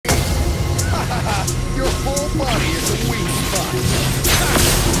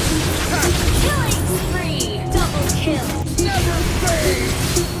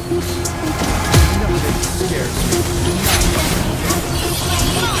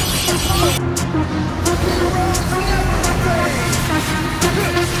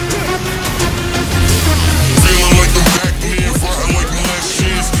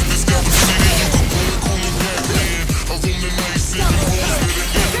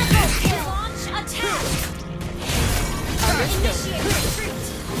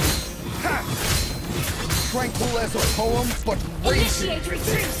poem, but raging Initiate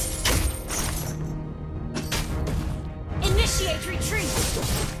within. retreat! Initiate retreat!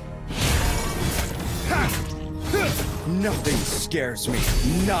 Ha! Nothing scares me,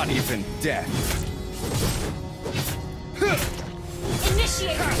 not even death.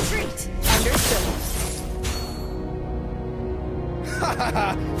 Initiate retreat! Understood. Ha ha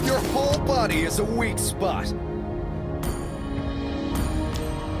ha! Your whole body is a weak spot.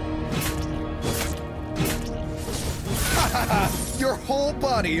 Ha ha ha! Your whole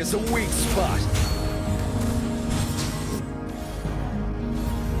body is a weak spot.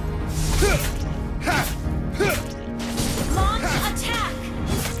 Launch attack!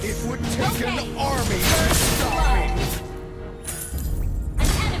 It would take Okay. an army to stop me. An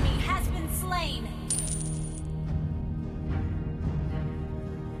enemy has been slain.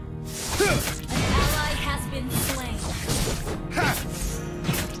 An ally has been slain. Ha!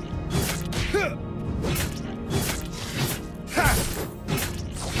 Ha!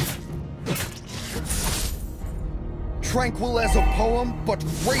 Tranquil as a poem, but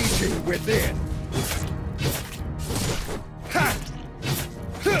raging within. Ha!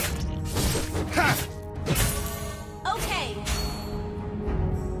 Ha! Okay.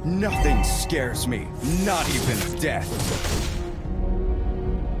 Nothing scares me, not even death.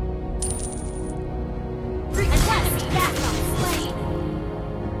 Enemy backup slain.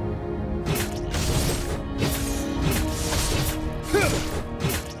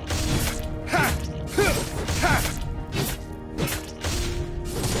 Ha! Ha!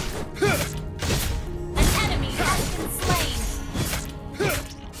 An enemy has been slain.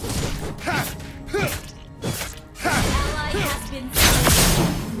 Ha! An ally has been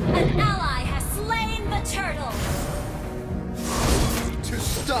slain. An ally has slain the turtle. To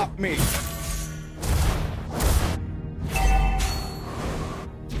stop me.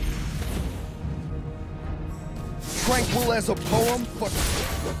 Tranquil as a poem, but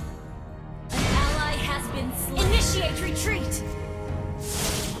An ally has been slain. Initiate retreat.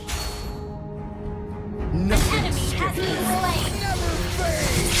 nothing Enemy has scares been me. slain. Never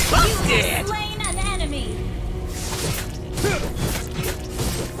fade. You have slain an enemy.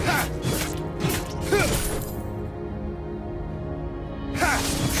 Ha! Ha!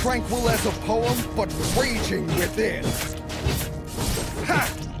 Tranquil as a poem, but raging within. Ha!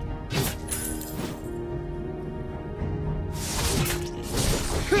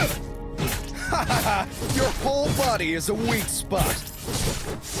 Ha ha ha! Your whole body is a weak spot.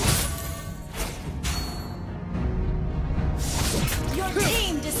 Your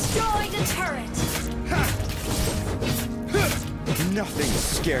team destroyed a turret. Nothing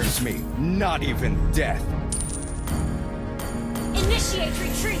scares me, not even death. Initiate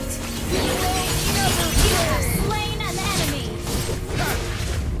retreat. You have slain an enemy.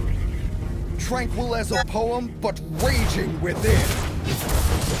 Tranquil as a poem, but raging within.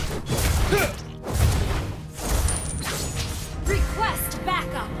 Request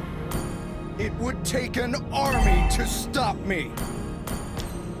backup. It would take an army to stop me.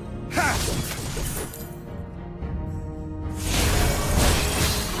 Ha!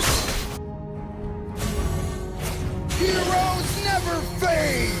 Heroes never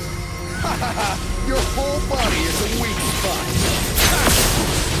fade! Ha ha ha! Your whole body is a weak spot. Ha!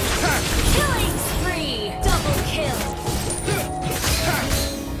 Ha! Killing spree. Double kill. Ha!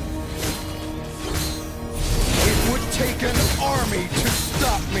 It would take an army to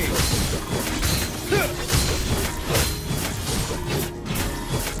stop me.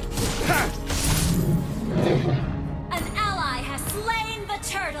 Ha! An ally has slain the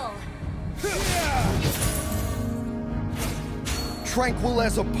turtle. Tranquil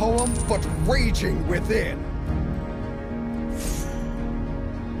as a poem, but raging within.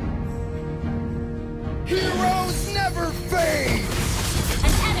 Heroes never fade!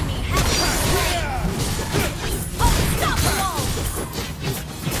 An enemy has been slain. Unstoppable.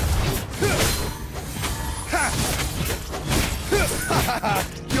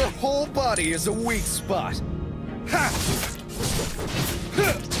 Your whole body is a weak spot. Ha!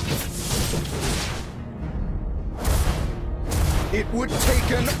 It would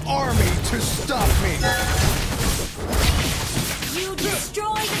take an army to stop me. You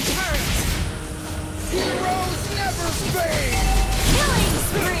destroyed a turret. Heroes never fade! Killing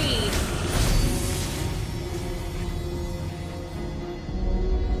spree.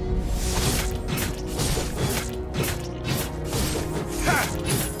 Ha!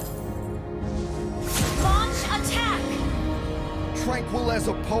 Launch attack. Tranquil as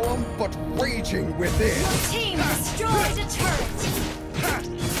a poem, but raging within. Your team destroyed a turret. Ha!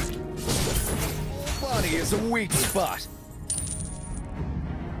 Whole body is a weak spot.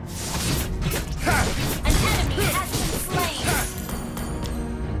 Ha! An enemy has been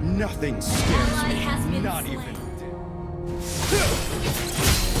Nothing scares Ally me. has been Not slain. even.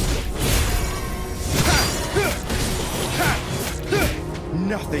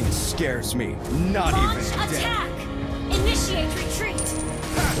 Nothing scares me. Not Launch even death. attack! Initiate retreat!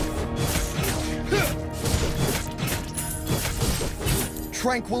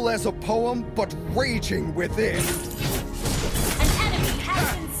 Tranquil as a poem, but raging within. An enemy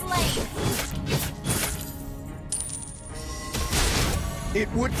has been slain! It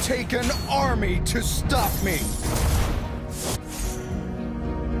would take an army to stop me.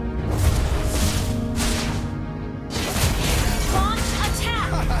 Launch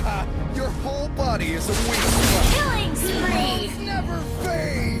attack! Your whole body is a weak spot. Killing spree! Heroes never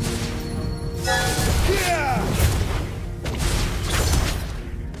fade. Yeah!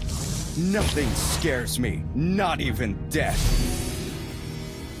 Nothing scares me, not even death.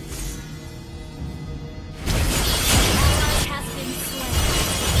 Ally has been slain.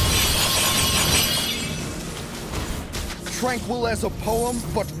 Tranquil as a poem,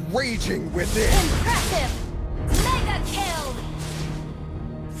 but raging within. Impressive! Mega kill!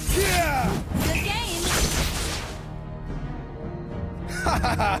 Yeah! Good game!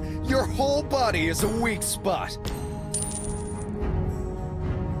 Your whole body is a weak spot.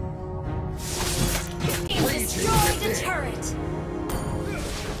 Destroy the turret!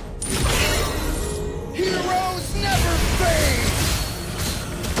 Heroes never fade!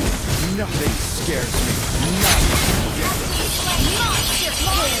 Nothing scares me, not even death. Monster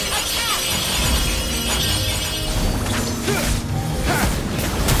kill! Attack!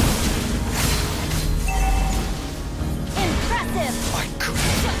 Impressive! I could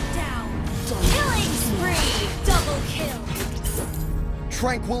Shut down! Killing spree! Double kill!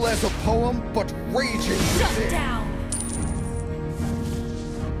 tranquil as a poem, but raging Shut within. down!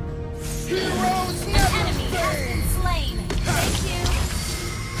 Heroes An never enemy has fade! been slain! Thank you!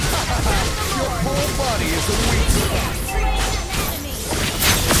 Your whole body is a weak spot. Slain an enemy!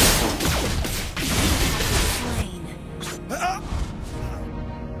 Slain.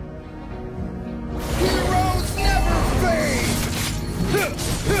 Heroes never fade!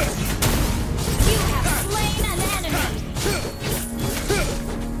 You have slain an enemy!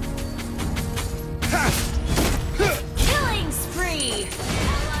 Killing spree!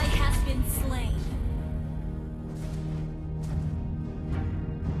 Ally has been slain.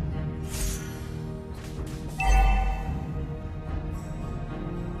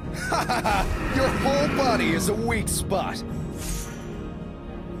 Your whole body is a weak spot.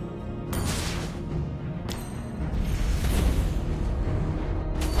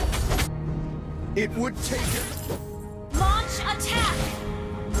 It would take it. Launch attack!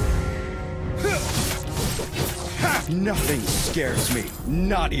 Nothing scares me,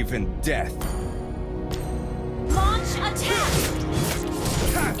 not even death. Launch attack!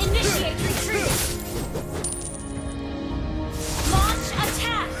 Initiate retreat! Launch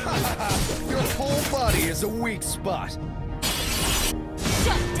attack! Your whole body is a weak spot.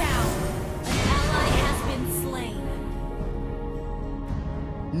 Shut down! An ally has been slain.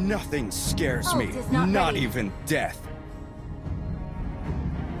 Nothing scares Ult me, is not not ready. even death.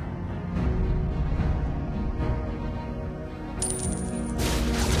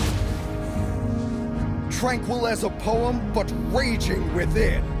 Tranquil as a poem, but raging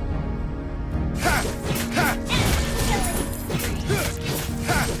within. Ha! Ha!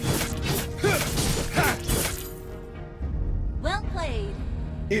 Well played.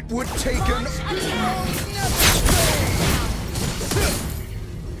 It would take an... Launch attack! Never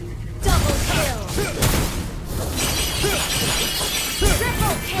Double kill!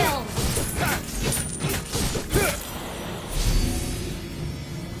 Triple kill!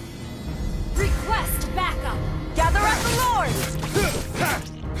 Request backup! Gather at the Lord!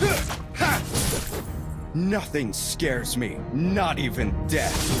 Nothing scares me, not even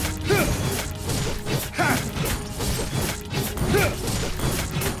death.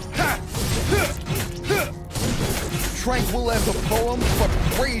 Tranquil as a poem, but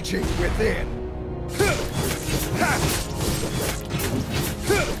raging within.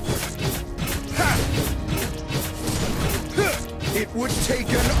 It would take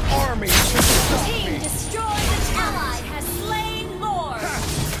an army to stop Team me. destroyed the ally has slain Lord!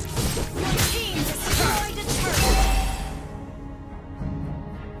 Your team destroyed a turret!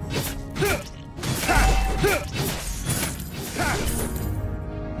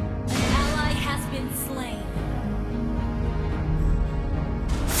 An ally has been slain.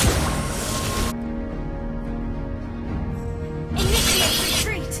 Initiate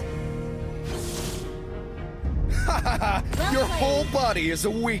retreat! Your played. whole body is a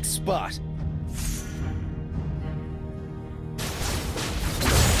weak spot.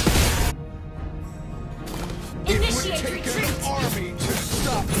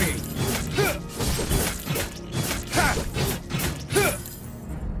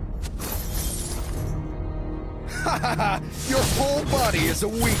 is a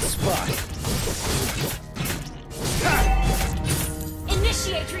weak spot.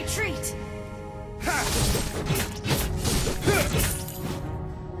 Initiate retreat.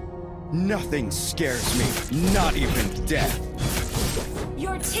 Nothing scares me, not even death.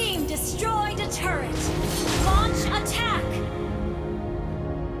 Your team destroyed a turret. Launch attack.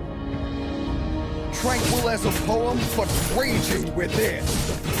 Tranquil as a poem, but raging within.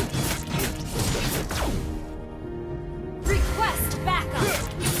 Request backup.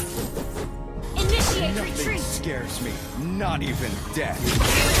 Initiate Nothing retreat. scares me, not even death.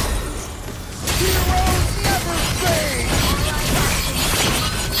 Heroes never fade!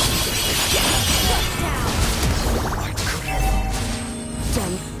 Shut down. I could have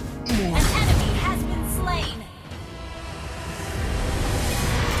done